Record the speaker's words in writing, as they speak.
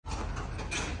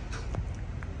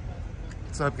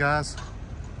What's up, guys?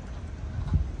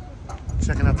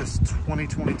 Checking out this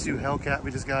 2022 Hellcat we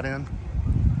just got in.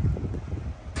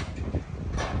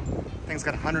 Thing's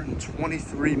got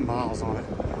 123 miles on it.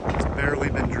 It's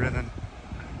barely been driven.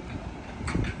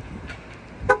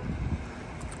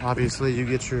 Obviously, you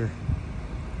get your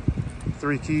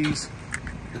 3 keys.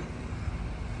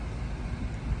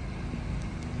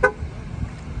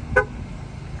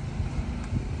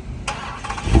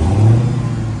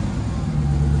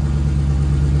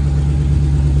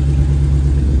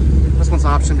 This one's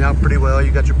optioned out pretty well.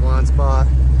 You got your blind spot,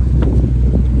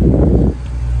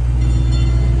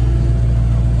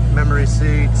 memory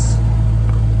seats.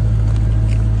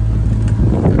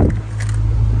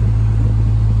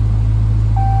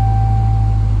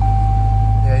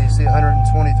 Yeah, you see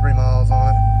 123 miles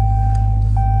on it.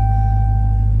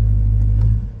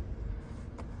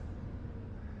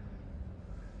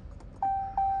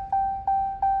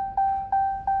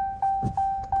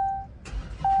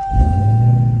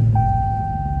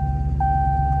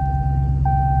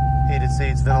 Heated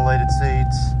seats, ventilated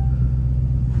seats.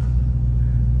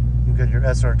 You got your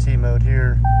SRT mode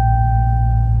here.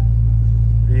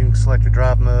 You can select your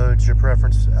drive modes, your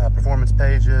preference, performance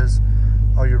pages,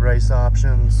 all your race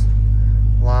options,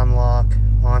 line lock,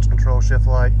 launch control, shift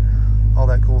light, all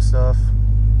that cool stuff.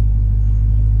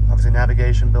 Obviously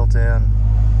navigation built in.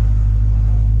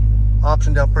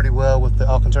 Optioned out pretty well with the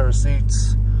Alcantara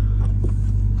seats.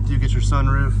 You get your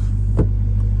sunroof.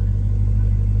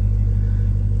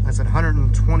 That's at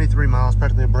 123 miles,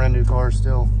 practically a brand new car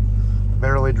still,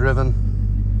 barely driven.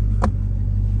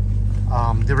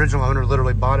 The original owner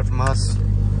literally bought it from us,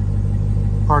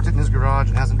 parked it in his garage,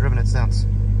 and hasn't driven it since.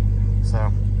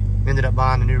 So, ended up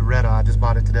buying a new red eye, just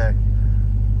bought it today.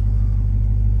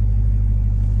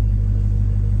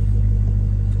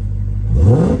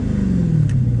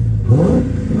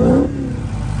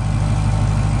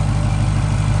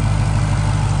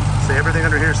 See, everything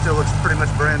under here still looks pretty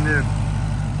much brand new.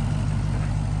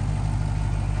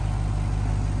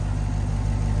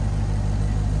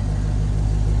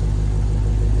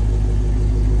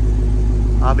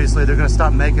 Obviously, they're going to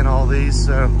stop making all these,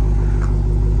 so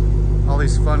all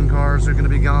these fun cars are going to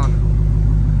be gone.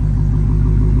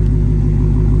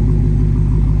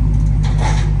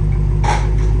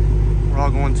 We're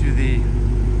all going to the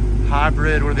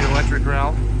hybrid or the electric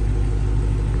route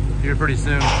here pretty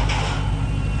soon.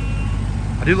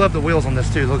 I do love the wheels on this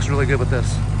too. It looks really good with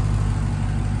this.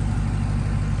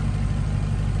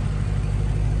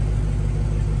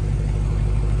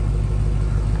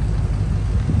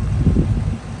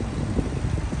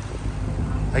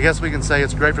 I guess we can say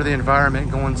it's great for the environment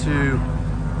going to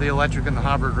the electric and the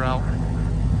hybrid route.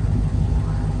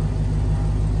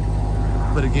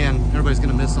 But again, everybody's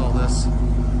going to miss all this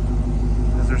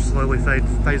as they're slowly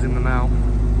phasing them out.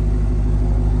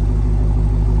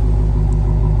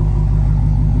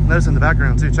 Notice in the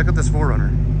background too, check out this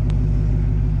 4Runner.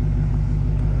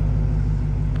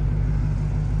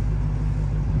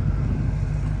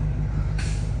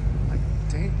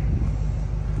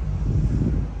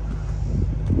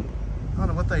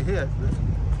 What they hit, but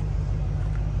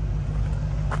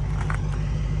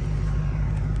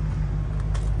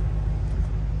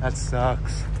that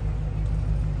sucks.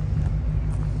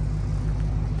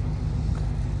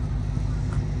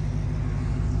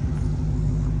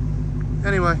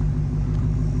 Anyway,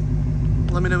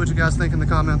 let me know what you guys think in the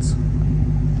comments.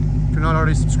 If you're not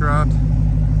already subscribed,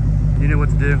 you know what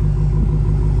to do.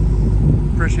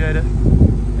 Appreciate it,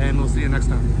 and we'll see you next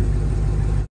time.